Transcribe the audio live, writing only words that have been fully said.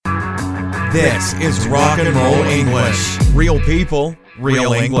This is Rock and Roll English. Real people,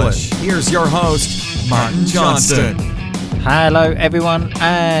 real English. Here's your host, Martin Johnston. Hello everyone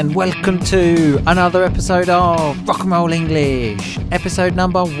and welcome to another episode of Rock and Roll English. Episode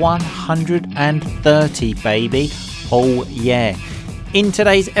number 130, baby. Oh yeah. In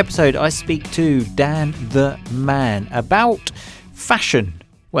today's episode I speak to Dan the Man about fashion.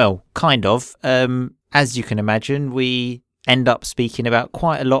 Well, kind of. As you can imagine, we end up speaking about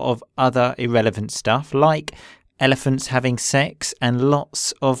quite a lot of other irrelevant stuff like elephants having sex and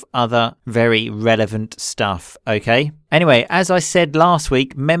lots of other very relevant stuff, okay? Anyway, as I said last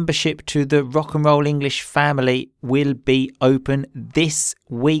week, membership to the Rock and Roll English family will be open this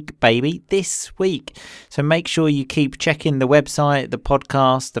week, baby, this week. So make sure you keep checking the website, the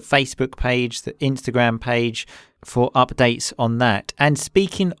podcast, the Facebook page, the Instagram page for updates on that. And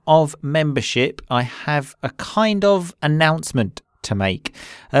speaking of membership, I have a kind of announcement to make.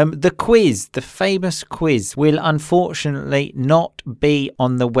 The quiz, the famous quiz, will unfortunately not be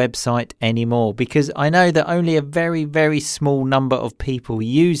on the website anymore because I know that only a very, very small number of people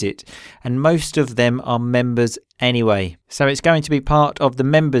use it and most of them are members anyway. So it's going to be part of the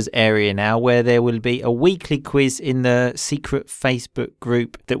members area now where there will be a weekly quiz in the secret Facebook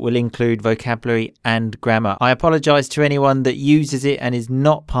group that will include vocabulary and grammar. I apologise to anyone that uses it and is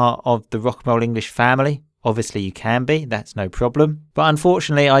not part of the Rock and Roll English family. Obviously you can be, that's no problem. But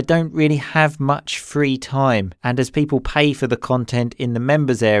unfortunately I don't really have much free time. And as people pay for the content in the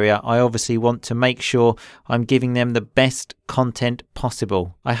members area, I obviously want to make sure I'm giving them the best content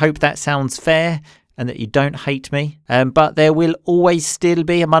possible. I hope that sounds fair and that you don't hate me. But there will always still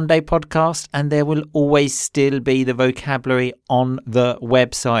be a Monday podcast and there will always still be the vocabulary on the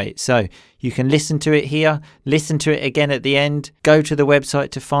website. So you can listen to it here, listen to it again at the end, go to the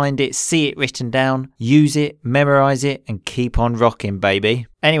website to find it, see it written down, use it, memorize it, and keep on rocking, baby.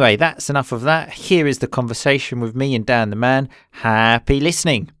 Anyway, that's enough of that. Here is the conversation with me and Dan the Man. Happy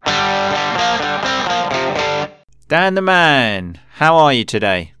listening. Dan the Man, how are you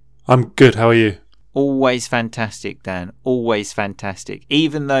today? I'm good, how are you? Always fantastic, Dan. Always fantastic.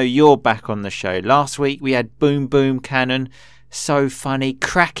 Even though you're back on the show. Last week we had Boom Boom Cannon. So funny.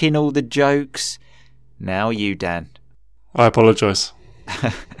 Cracking all the jokes. Now you, Dan. I apologise.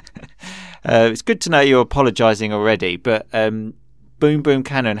 It's good to know you're apologising already. But Boom Boom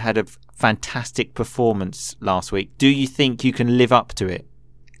Cannon had a fantastic performance last week. Do you think you can live up to it?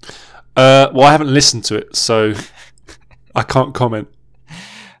 Well, I haven't listened to it, so I can't comment.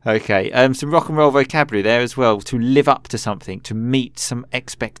 Okay, some rock and roll vocabulary there as well, to live up to something, to meet some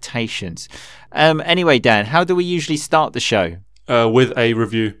expectations. Anyway, Dan, how do we usually start the show? With a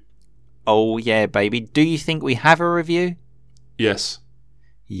review. Oh, yeah, baby. Do you think we have a review? Yes.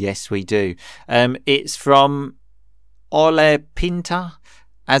 Yes, we do. It's from Ole Pinta.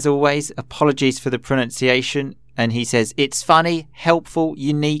 As always, apologies for the pronunciation. And he says, it's funny, helpful,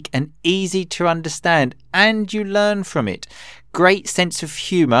 unique, and easy to understand, and you learn from it. Great sense of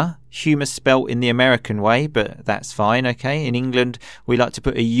humour spelt in the American way, but that's fine, okay? In England, we like to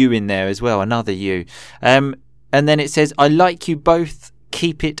put a U in there as well, another U. And then it says, I like you both,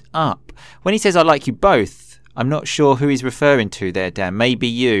 keep it up. When he says, I like you both, I'm not sure who he's referring to there, Dan. Maybe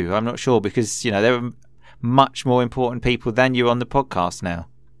you, I'm not sure, because, you know, there are much more important people than you on the podcast now.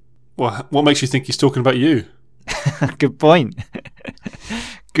 Well, what makes you think he's talking about you? Good point.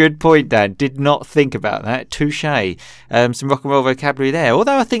 Good point, Dan. Did not think about that. Touché. Some rock and roll vocabulary there.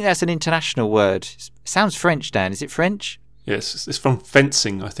 Although I think that's an international word. Sounds French, Dan. Is it French? Yes, it's from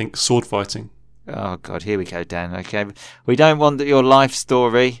fencing, I think, sword fighting. Oh, God, here we go, Dan. Okay, we don't want your life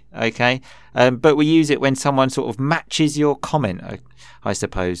story, okay? But we use it when someone sort of matches your comment, I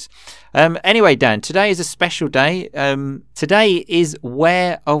suppose. Anyway, Dan, today is a special day. Today is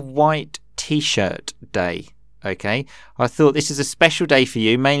Wear a White T-shirt Day. Okay, I thought this is a special day for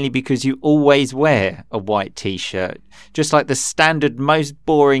you, mainly because you always wear a white t-shirt. Just like the standard, most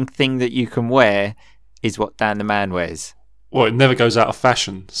boring thing that you can wear is what Dan the Man wears. Well, it never goes out of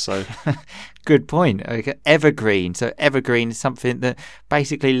fashion, so... Good point. Okay. Evergreen. So evergreen is something that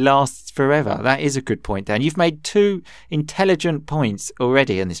basically lasts forever. That is a good point, Dan. You've made 2 intelligent points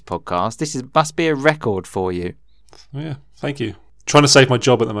already in this podcast. This must be a record for you. Yeah, thank you. Trying to save my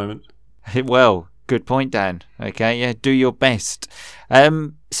job at the moment. Well... Good point, Dan. Okay, yeah, do your best.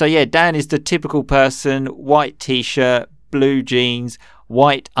 So yeah, Dan is the typical person, white t-shirt, blue jeans,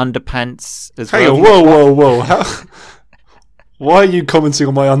 white underpants as well. Hey, whoa. Why are you commenting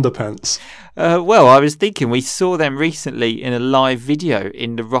on my underpants? Well, I was thinking we saw them recently in a live video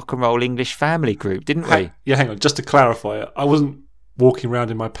in the Rock and Roll English family group, didn't we? Yeah, hang on, just to clarify, I wasn't walking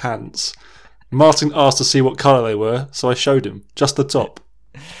around in my pants. Martin asked to see what colour they were, so I showed him, just the top.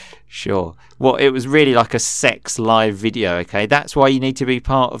 Sure. Well, it was really like a sex live video, okay? That's why you need to be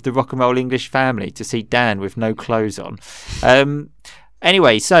part of the Rock and Roll English family, to see Dan with no clothes on.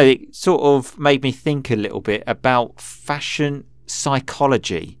 Anyway, so it sort of made me think a little bit about fashion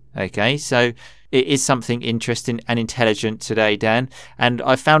psychology, okay? So it is something interesting and intelligent today, Dan. And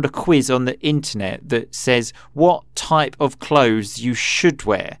I found a quiz on the internet that says what type of clothes you should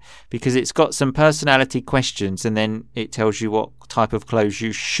wear, because it's got some personality questions and then it tells you what type of clothes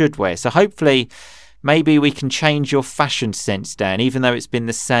you should wear. So hopefully maybe we can change your fashion sense, Dan, even though it's been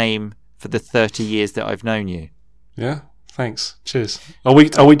the same for the 30 years that I've known you. Yeah, thanks. Cheers. Are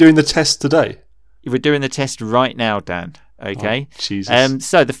we doing the test today? We're doing the test right now, Dan. Okay. Oh, Jesus.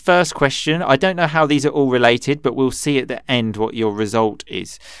 So the first question, I don't know how these are all related, but we'll see at the end what your result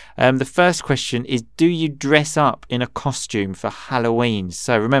is. The first question is, do you dress up in a costume for Halloween?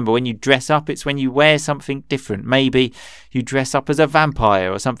 So remember, when you dress up, it's when you wear something different. Maybe you dress up as a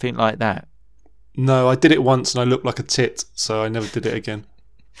vampire or something like that. No, I did it once and I looked like a tit, so I never did it again.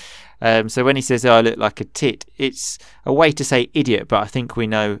 So when he says, oh, I look like a tit, it's a way to say idiot, but I think we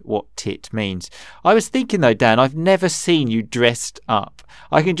know what tit means. I was thinking, though, Dan, I've never seen you dressed up.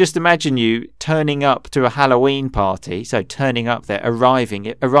 I can just imagine you turning up to a Halloween party, so turning up there, arriving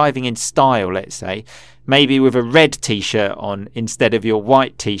in style, let's say, maybe with a red T-shirt on instead of your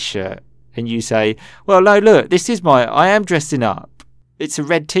white T-shirt, and you say, well, no, look, I am dressing up. It's a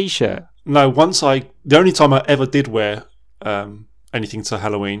red T-shirt. No, the only time I ever did wear anything to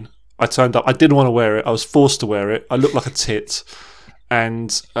Halloween, I turned up. I didn't want to wear it. I was forced to wear it. I looked like a tit,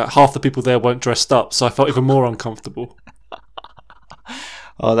 and half the people there weren't dressed up, so I felt even more uncomfortable.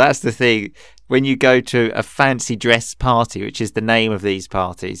 Oh, that's the thing. When you go to a fancy dress party, which is the name of these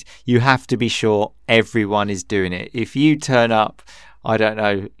parties, you have to be sure everyone is doing it. If you turn up, I don't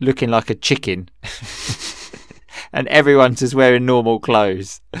know, looking like a chicken, and everyone's just wearing normal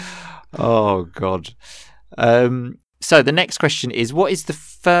clothes. Oh, God. So the next question is, what is the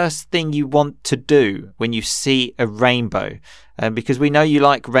first thing you want to do when you see a rainbow? Because we know you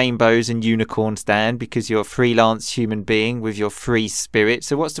like rainbows and unicorns, Dan, because you're a freelance human being with your free spirit.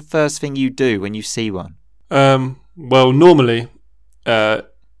 So what's the first thing you do when you see one? Well, normally,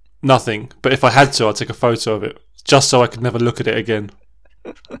 nothing. But if I had to, I'd take a photo of it, just so I could never look at it again.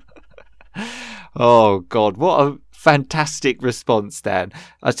 Oh, God, what a fantastic response, Dan.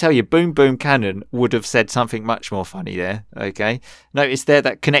 I tell you, Boom Boom Cannon would have said something much more funny there, okay? Notice there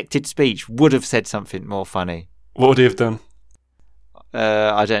that connected speech would have said something more funny. What would he have done?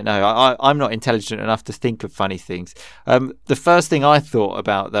 I don't know. I'm not intelligent enough to think of funny things. The first thing I thought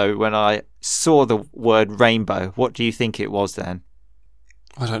about, though, when I saw the word rainbow, what do you think it was, Dan?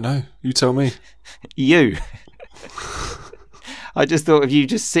 I don't know. You tell me. You. I just thought of you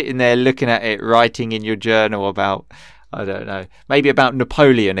just sitting there looking at it, writing in your journal about, I don't know, maybe about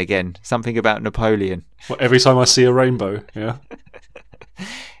Napoleon again. Something about Napoleon. Well, every time I see a rainbow, yeah?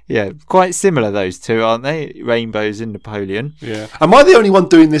 Yeah, quite similar, those two, aren't they? Rainbows and Napoleon. Yeah. Am I the only one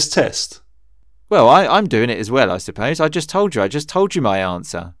doing this test? Well, I'm doing it as well, I suppose. I just told you my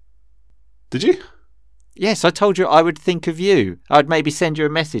answer. Did you? Yes, I told you I would think of you. I'd maybe send you a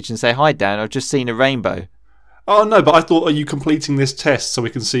message and say, hi, Dan, I've just seen a rainbow. Oh, no, but I thought, are you completing this test so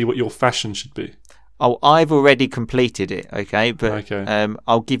we can see what your fashion should be? Oh, I've already completed it, okay? But okay.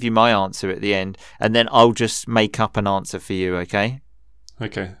 I'll give you my answer at the end, and then I'll just make up an answer for you, okay?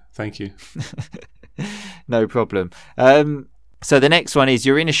 Okay, thank you. No problem. So the next one is,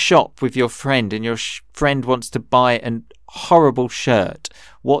 you're in a shop with your friend, and your friend wants to buy a horrible shirt.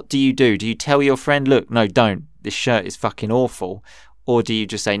 What do you do? Do you tell your friend, look, no, don't. This shirt is fucking awful. Or do you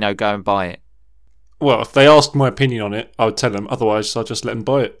just say, no, go and buy it? Well, if they asked my opinion on it, I would tell them. Otherwise, I'd just let them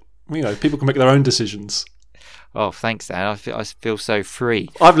buy it. You know, people can make their own decisions. Oh, thanks, Dan. I feel so free.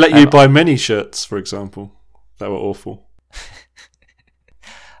 I've let you buy many shirts, for example, that were awful.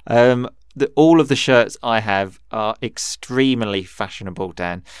 All of the shirts I have are extremely fashionable,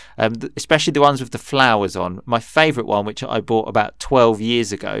 Dan. Especially the ones with the flowers on. My favourite one, which I bought about 12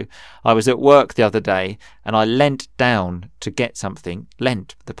 years ago, I was at work the other day and I leant down to get something.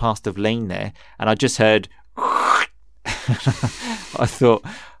 Leant, the past of lean there. And I just heard... I thought,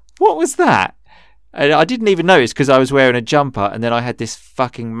 what was that? And I didn't even notice because I was wearing a jumper, and then I had this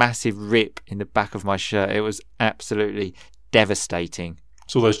fucking massive rip in the back of my shirt. It was absolutely devastating.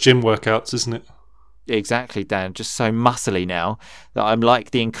 It's all those gym workouts, isn't it? Exactly, Dan. Just so muscly now that I'm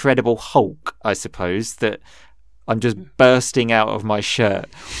like the Incredible Hulk, I suppose, that I'm just bursting out of my shirt.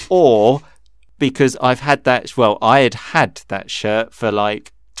 Or because I had that shirt for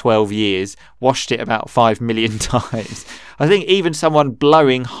like 12 years, washed it about 5 million times. I think even someone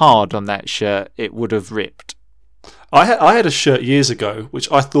blowing hard on that shirt, it would have ripped. I had a shirt years ago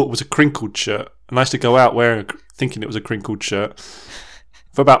which I thought was a crinkled shirt, and I used to go out thinking it was a crinkled shirt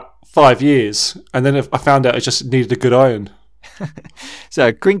for about 5 years, and then I found out it just needed a good iron. So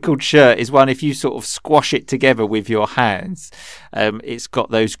a crinkled shirt is one, if you sort of squash it together with your hands, it's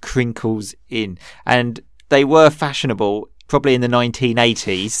got those crinkles in. And they were fashionable probably in the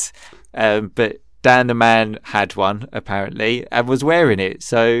 1980s, but Dan the Man had one, apparently, and was wearing it.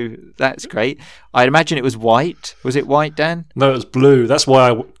 So that's great. I'd imagine it was white. Was it white, Dan? No, it was blue. That's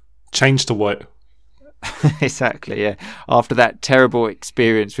why I changed to white. Exactly, yeah. After that terrible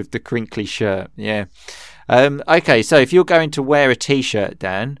experience with the crinkly shirt, yeah. Okay, so if you're going to wear a T-shirt,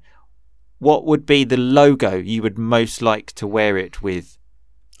 Dan, what would be the logo you would most like to wear it with?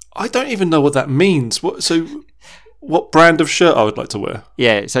 I don't even know what that means. What brand of shirt I would like to wear?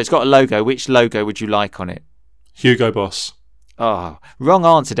 Yeah, so it's got a logo. Which logo would you like on it? Hugo Boss. Oh, wrong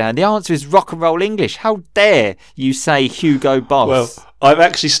answer, Dan. The answer is Rock and Roll English. How dare you say Hugo Boss? Well, I've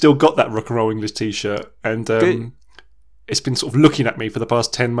actually still got that Rock and Roll English T-shirt, and it's been sort of looking at me for the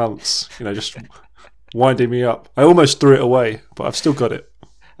past 10 months, just winding me up. I almost threw it away, but I've still got it.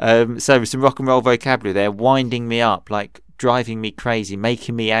 So some rock and roll vocabulary there, winding me up, like driving me crazy,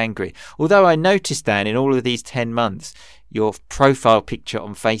 making me angry. Although I noticed, Dan, in all of these 10 months, your profile picture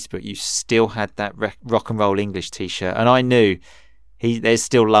on Facebook, you still had that Rock and Roll English T-shirt, and I knew there's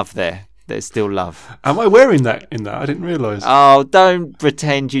still love there. There's still love. Am I wearing that in that? I didn't realise. Oh, don't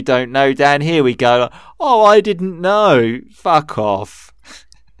pretend you don't know, Dan. Here we go. Oh, I didn't know. Fuck off.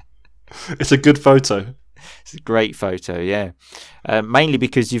 It's a good photo. It's a great photo, yeah. Mainly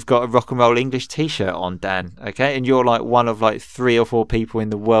because you've got a Rock and Roll English T-shirt on, Dan. Okay, and you're like one of like 3 or 4 people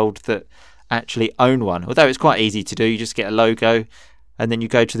in the world that actually own one. Although it's quite easy to do. You just get a logo, and then you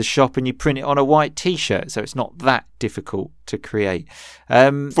go to the shop and you print it on a white T-shirt. So it's not that difficult to create.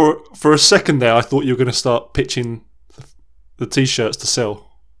 For a second there, I thought you were going to start pitching the T-shirts to sell.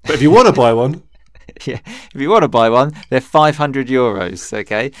 But if you want to buy one. Yeah, if you want to buy one, they're €500.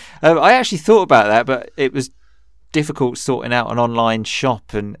 Okay, I actually thought about that, but it was difficult sorting out an online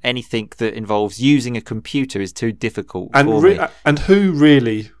shop, and anything that involves using a computer is too difficult for me. And who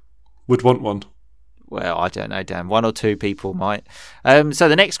really would want one? Well, I don't know, Dan. 1 or 2 people might. So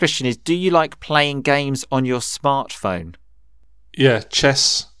the next question is: do you like playing games on your smartphone? Yeah,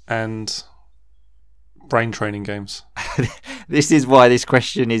 chess and brain training games. This is why this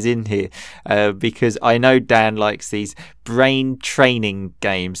question is in here, because I know Dan likes these brain training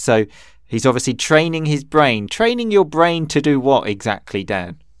games. So he's obviously training his brain. Training your brain to do what exactly,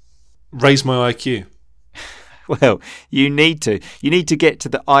 Dan? Raise my IQ. Well, you need to. You need to get to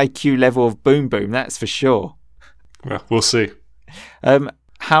the IQ level of Boom Boom, that's for sure. Well, we'll see.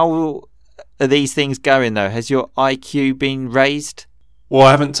 How are these things going, though? Has your IQ been raised? Well,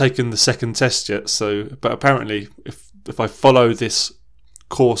 I haven't taken the second test yet, but apparently if I follow this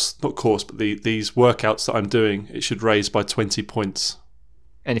these workouts that I'm doing, it should raise by 20 points.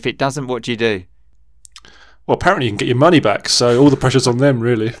 And if it doesn't, what do you do? Well, apparently you can get your money back, so all the pressure's on them,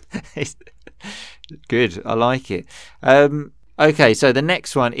 really. Good, I like it. Okay, so the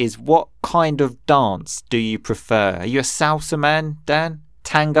next one is: what kind of dance do you prefer? Are you a salsa man, Dan?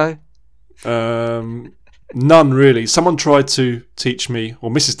 Tango? None, really. Someone tried to teach me, or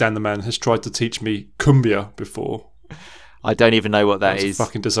Mrs. Dan the Man has tried to teach me cumbia before. I don't even know what that is. It's a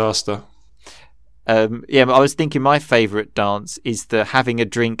fucking disaster. Yeah, but I was thinking my favourite dance is the having a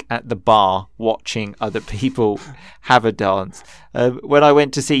drink at the bar, watching other people have a dance. When I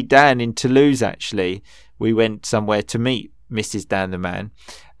went to see Dan in Toulouse, actually, we went somewhere to meet Mrs. Dan the Man,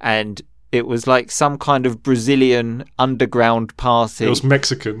 and it was like some kind of Brazilian underground party. It was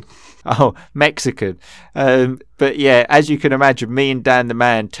Mexican. Oh, Mexican. But yeah, as you can imagine, me and Dan the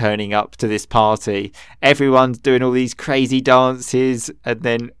Man turning up to this party, everyone's doing all these crazy dances, and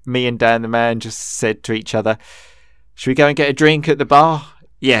then me and Dan the Man just said to each other, should we go and get a drink at the bar?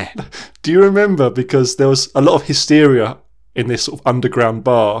 Yeah. Do you remember? Because there was a lot of hysteria in this sort of underground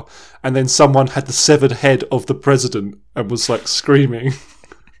bar, and then someone had the severed head of the president and was like screaming.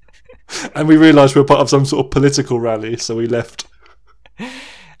 And we realised we were part of some sort of political rally, so we left.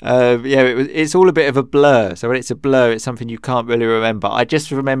 Yeah, it's all a bit of a blur. So when it's a blur, it's something you can't really remember. I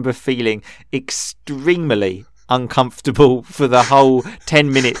just remember feeling extremely uncomfortable for the whole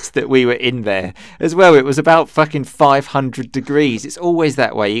 10 minutes that we were in there. As well, it was about fucking 500 degrees. It's always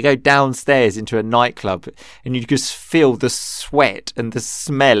that way. You go downstairs into a nightclub and you just feel the sweat and the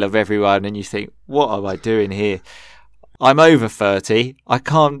smell of everyone, and you think, what am I doing here? I'm over 30. I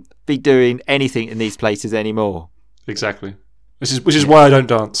can't be doing anything in these places anymore. Exactly. Which is why I don't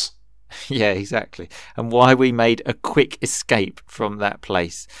dance. Yeah, exactly. And why we made a quick escape from that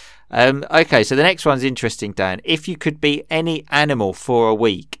place. Okay, so the next one's interesting, Dan. If you could be any animal for a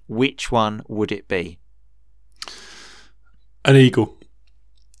week, which one would it be? An eagle,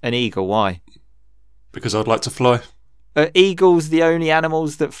 An eagle, why? because I'd like to fly. Are eagles the only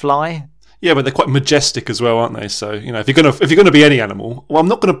animals that fly? Yeah, but they're quite majestic as well, aren't they? So, if you're gonna be any animal, well, I'm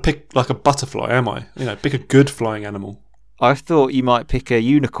not gonna pick like a butterfly, am I? Pick a good flying animal. I thought you might pick a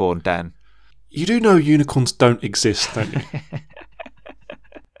unicorn, Dan. You do know unicorns don't exist, don't you?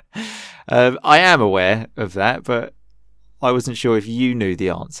 I am aware of that, but I wasn't sure if you knew the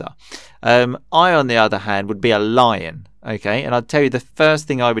answer. I, on the other hand, would be a lion, okay? And I'd tell you the first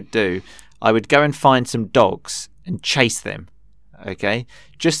thing I would do, I would go and find some dogs and chase them, okay?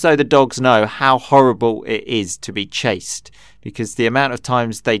 Just so the dogs know how horrible it is to be chased, because the amount of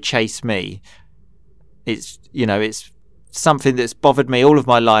times they chase me, it's something that's bothered me all of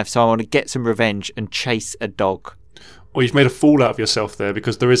my life, so I want to get some revenge and chase a dog. Well, you've made a fool out of yourself there,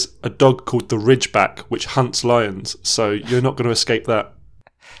 because there is a dog called the Ridgeback which hunts lions, so you're not going to escape that.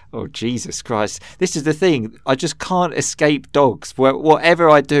 Oh, Jesus Christ. This is the thing. I just can't escape dogs. Whatever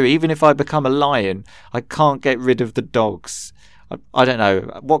I do, even if I become a lion, I can't get rid of the dogs. I don't know.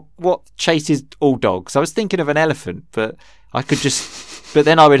 What chases all dogs? I was thinking of an elephant, but I could just... But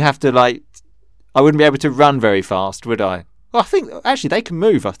then I would have to, I wouldn't be able to run very fast, would I? Well, I think, actually, they can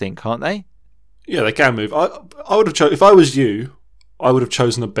move, I think, can't they? Yeah, they can move. I would have if I was you, I would have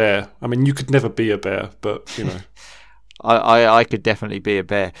chosen a bear. I mean, you could never be a bear, but I could definitely be a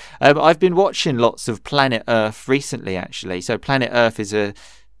bear. I've been watching lots of Planet Earth recently, actually. So Planet Earth is a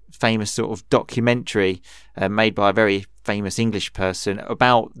famous sort of documentary made by a very famous English person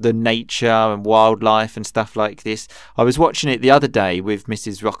about the nature and wildlife and stuff like this. I was watching it the other day with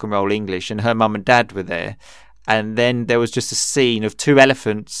Mrs. Rock and Roll English, and her mum and dad were there. And then there was just a scene of two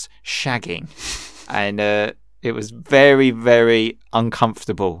elephants shagging. And it was very, very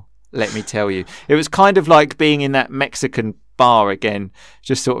uncomfortable, let me tell you. It was kind of like being in that Mexican bar again,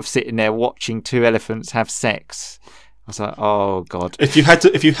 just sort of sitting there watching two elephants have sex. I was like, oh, God. If you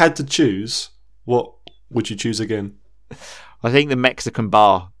had to choose, what would you choose again? I think the Mexican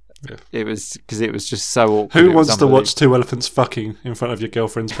bar. Yeah. It was because it was just so awkward. Who wants to watch two elephants fucking in front of your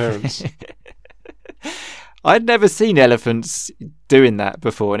girlfriend's parents? I'd never seen elephants doing that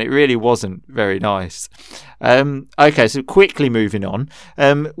before, and it really wasn't very nice. Okay, so quickly moving on.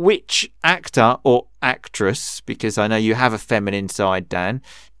 Which actor or actress, because I know you have a feminine side, Dan,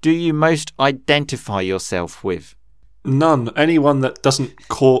 do you most identify yourself with? None. Anyone that doesn't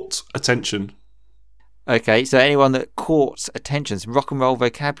court attention. Okay, so anyone that courts attention. Some rock and roll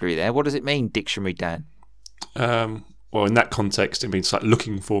vocabulary there. What does it mean, dictionary, Dan? Well, in that context, it means like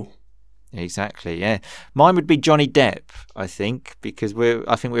looking for. Exactly, yeah. Mine would be Johnny Depp, I think, because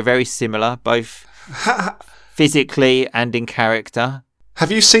I think we're very similar, both physically and in character.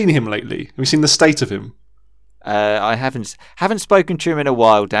 Have you seen him lately? Have you seen the state of him? I haven't spoken to him in a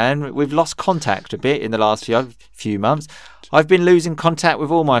while, Dan. We've lost contact a bit in the last few months. I've been losing contact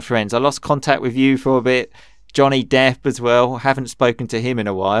with all my friends. I lost contact with you for a bit. Johnny Depp as well. Haven't spoken to him in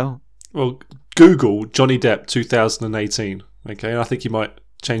a while. Well, Google Johnny Depp 2018, okay? And I think you might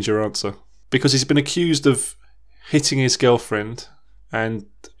change your answer. Because he's been accused of hitting his girlfriend, and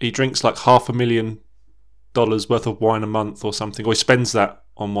he drinks like $500,000 worth of wine a month or something, or he spends that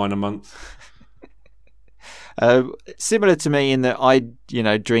on wine a month. Similar to me in that I,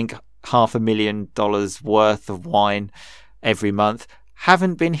 drink $500,000 worth of wine every month.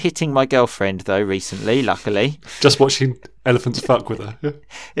 Haven't been hitting my girlfriend though recently, luckily. Just watching elephants fuck with her.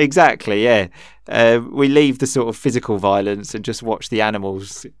 Exactly, yeah. We leave the sort of physical violence and just watch the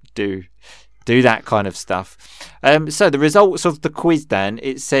animals do that kind of stuff. So the results of the quiz, Dan,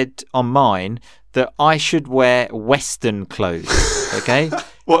 it said on mine that I should wear Western clothes. Okay.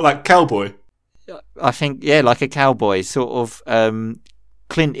 What, like cowboy? I think, yeah, like a cowboy, sort of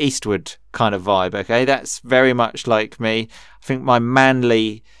Clint Eastwood kind of vibe. Okay, that's very much like me. I think my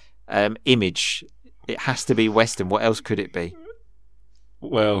manly image, it has to be Western. What else could it be?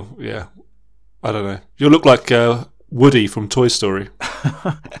 Well, yeah, I don't know. You look like Woody from Toy Story.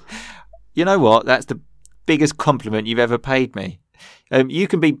 You know what? That's the biggest compliment you've ever paid me. You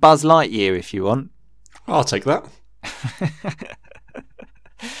can be Buzz Lightyear if you want. I'll take that.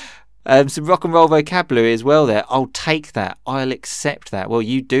 Some rock and roll vocabulary as well there. I'll take that. I'll accept that. Well,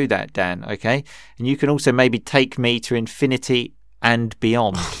 you do that, Dan, okay? And you can also maybe take me to infinity and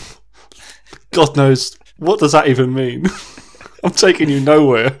beyond. God knows. What does that even mean? I'm taking you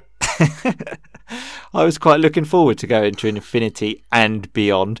nowhere. I was quite looking forward to going to infinity and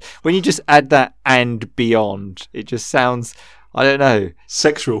beyond. When you just add that and beyond, it just sounds, I don't know.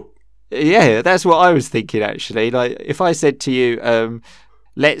 Sexual. Yeah, that's what I was thinking, actually. Like, if I said to you,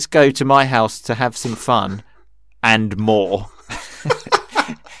 let's go to my house to have some fun and more,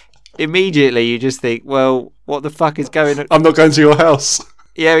 immediately you just think, well, what the fuck is going on? I'm not going to your house.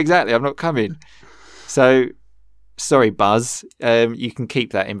 Yeah, exactly. I'm not coming. So, sorry, Buzz. You can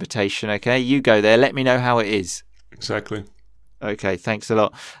keep that invitation, okay? You go there. Let me know how it is. Exactly. Okay, thanks a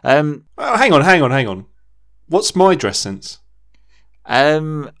lot. Hang on. What's my dress sense?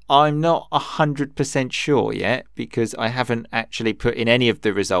 I'm not 100% sure yet because I haven't actually put in any of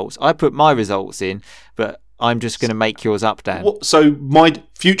the results. I put my results in, but I'm just going to make yours up, Dan. So my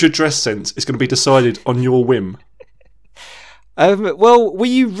future dress sense is going to be decided on your whim? Well, were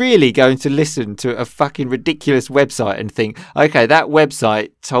you really going to listen to a fucking ridiculous website and think, okay, that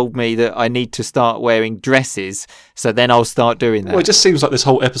website told me that I need to start wearing dresses, so then I'll start doing that? Well, it just seems like this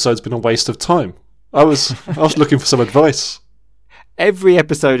whole episode's been a waste of time. I was looking for some advice. Every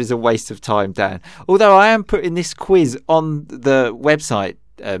episode is a waste of time, Dan. Although I am putting this quiz on the website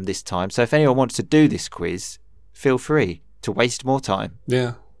this time, so if anyone wants to do this quiz, feel free to waste more time.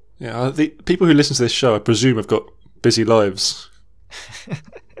 Yeah. The people who listen to this show, I presume, have got busy lives.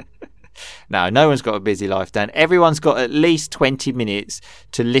 No one's got a busy life, Dan. Everyone's got at least 20 minutes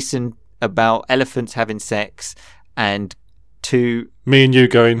to listen about elephants having sex and to... Me and you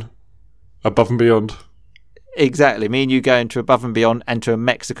going above and beyond. Exactly. Me and you going to Above and Beyond and to a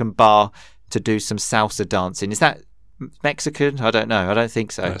Mexican bar to do some salsa dancing. Is that Mexican? I don't know. I don't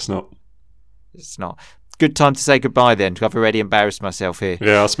think so. No, it's not. It's not. Good time to say goodbye then, because I've already embarrassed myself here.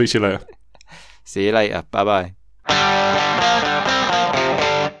 Yeah, I'll speak to you later. See you later. Bye-bye.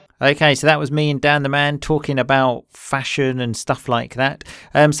 Okay, so that was me and Dan the Man talking about fashion and stuff like that.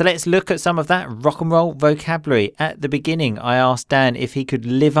 So let's look at some of that rock and roll vocabulary. At the beginning, I asked Dan if he could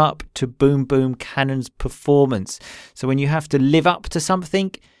live up to Boom Boom Cannon's performance. So when you have to live up to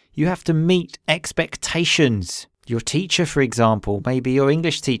something, you have to meet expectations. Your teacher, for example, maybe your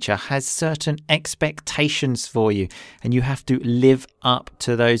English teacher has certain expectations for you and you have to live up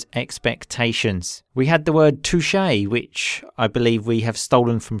to those expectations. We had the word touché, which I believe we have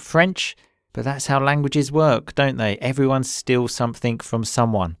stolen from French, but that's how languages work, don't they? Everyone steals something from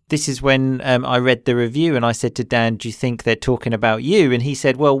someone. This is when I read the review and I said to Dan, do you think they're talking about you? And he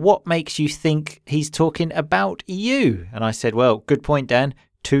said, well, what makes you think he's talking about you? And I said, well, good point, Dan.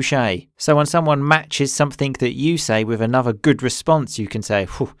 Touché. So when someone matches something that you say with another good response, you can say,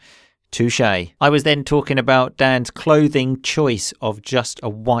 touché. I was then talking about Dan's clothing choice of just a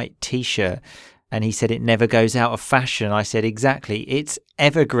white t-shirt. And he said it never goes out of fashion. I said, exactly. It's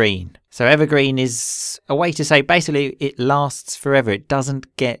evergreen. So evergreen is a way to say basically it lasts forever. It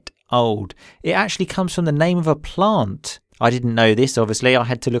doesn't get old. It actually comes from the name of a plant. I didn't know this, obviously. I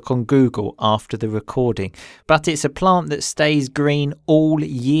had to look on Google after the recording. But it's a plant that stays green all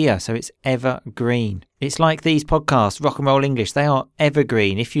year, so it's evergreen. It's like these podcasts, Rock and Roll English. They are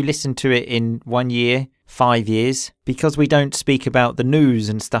evergreen. If you listen to it in 1 year, 5 years, because we don't speak about the news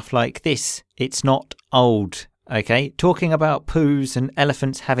and stuff like this, it's not old. Okay, talking about poos and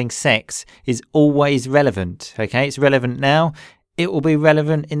elephants having sex is always relevant. Okay, it's relevant now. It will be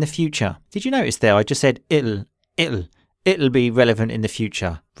relevant in the future. Did you notice there? I just said It'll be relevant in the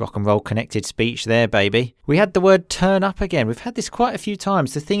future. Rock and roll connected speech there, baby. We had the word turn up again. We've had this quite a few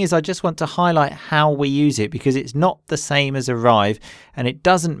times. The thing is, I just want to highlight how we use it because it's not the same as arrive, and it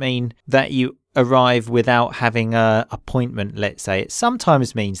doesn't mean that you arrive without having an appointment, let's say. It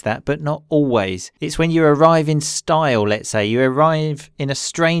sometimes means that, but not always. It's when you arrive in style, let's say. You arrive in a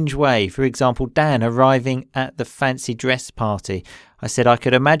strange way. For example, Dan arriving at the fancy dress party. I said I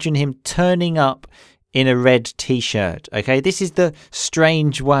could imagine him turning up in a red t-shirt. Okay, this is the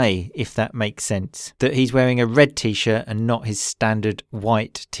strange way, if that makes sense, that he's wearing a red t-shirt and not his standard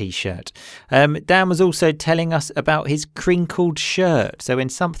white t-shirt. Dan was also telling us about his crinkled shirt. So when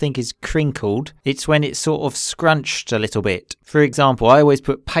something is crinkled, it's when it's sort of scrunched a little bit. For example, I always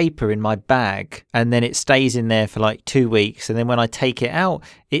put paper in my bag and then it stays in there for like 2 weeks, and then when I take it out,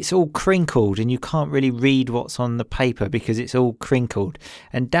 it's all crinkled and you can't really read what's on the paper because it's all crinkled.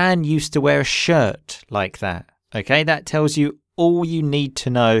 And Dan used to wear a shirt like that. Okay, that tells you all you need to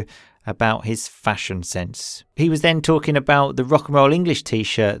know about his fashion sense. He was then talking about the Rock and Roll English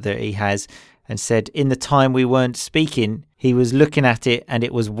t-shirt that he has and said in the time we weren't speaking, he was looking at it and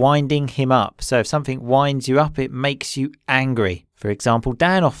it was winding him up. So if something winds you up, it makes you angry. For example,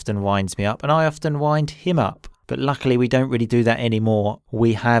 Dan often winds me up and I often wind him up. But luckily we don't really do that anymore.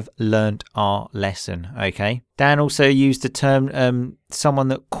 We have learnt our lesson, okay? Dan also used the term someone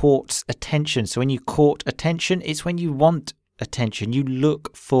that courts attention. So when you court attention, it's when you want attention. You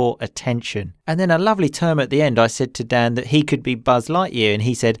look for attention. And then a lovely term at the end, I said to Dan that he could be Buzz Lightyear and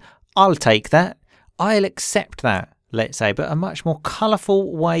he said, I'll take that. I'll accept that, let's say, but a much more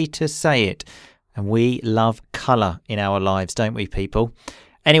colourful way to say it. And we love colour in our lives, don't we, people?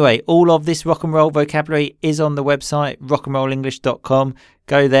 Anyway, all of this rock and roll vocabulary is on the website, rockandrollenglish.com.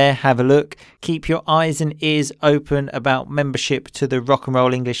 Go there, have a look. Keep your eyes and ears open about membership to the Rock and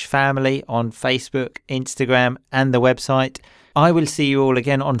Roll English family on Facebook, Instagram, and the website. I will see you all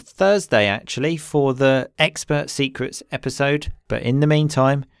again on Thursday, actually, for the Expert Secrets episode. But in the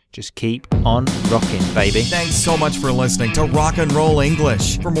meantime, just keep on rocking, baby. Thanks so much for listening to Rock and Roll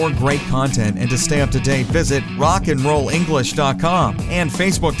English. For more great content and to stay up to date, visit rockandrollenglish.com and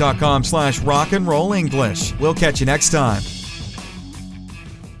facebook.com/rockandrollenglish. We'll catch you next time.